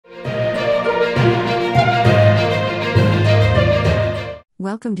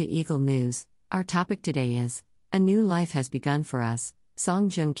Welcome to Eagle News. Our topic today is A New Life Has Begun for Us, Song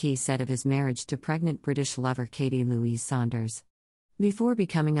Joong-ki said of his marriage to pregnant British lover Katy Louise Saunders. Before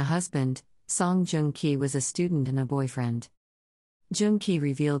becoming a husband, Song Joong-ki was a student and a boyfriend. Joong-ki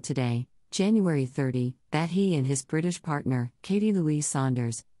revealed today, January 30, that he and his British partner, Katy Louise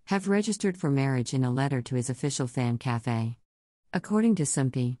Saunders, have registered for marriage in a letter to his official fan cafe. According to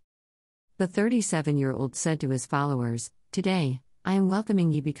Soompi, the 37-year-old said to his followers, "Today, I am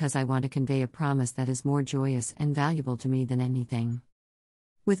welcoming you because I want to convey a promise that is more joyous and valuable to me than anything."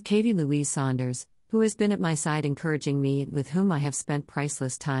 With Katy Louise Saunders, who has been at my side encouraging me and with whom I have spent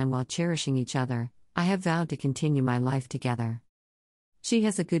priceless time while cherishing each other, I have vowed to continue my life together. She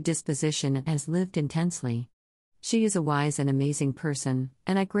has a good disposition and has lived intensely. She is a wise and amazing person,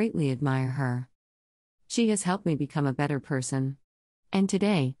 and I greatly admire her. She has helped me become a better person. And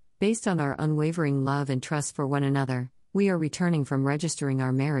today, based on our unwavering love and trust for one another, we are returning from registering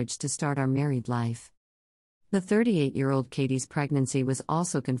our marriage to start our married life. The 38-year-old Katy's pregnancy was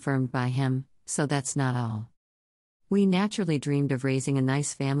also confirmed by him, so that's not all. "We naturally dreamed of raising a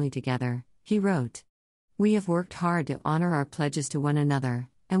nice family together," he wrote. "We have worked hard to honor our pledges to one another,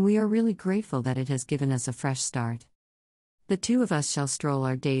 and we are really grateful that it has given us a fresh start. The two of us shall stroll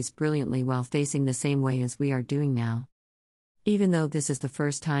our days brilliantly while facing the same way as we are doing now." Even though this is the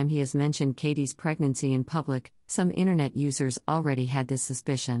first time he has mentioned Katy's pregnancy in public, some internet users already had this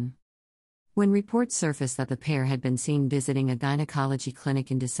suspicion. When reports surfaced that the pair had been seen visiting a gynecology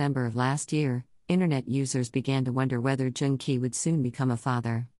clinic in December of last year, internet users began to wonder whether Joong-ki would soon become a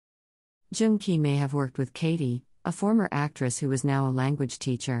father. Joong-ki may have worked with Katy, a former actress who is now a language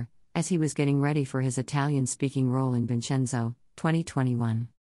teacher, as he was getting ready for his Italian-speaking role in Vincenzo, 2021.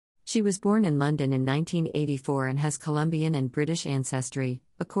 She was born in London in 1984 and has Colombian and British ancestry,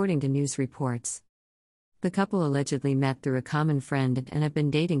 according to news reports. The couple allegedly met through a common friend and have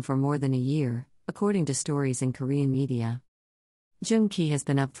been dating for more than a year, according to stories in Korean media. Joong-ki has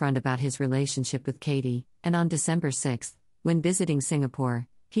been upfront about his relationship with Katy, and on December 6, when visiting Singapore,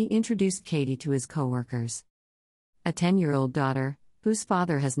 he introduced Katy to his co-workers. A 10-year-old daughter, whose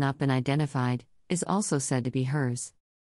father has not been identified, is also said to be hers.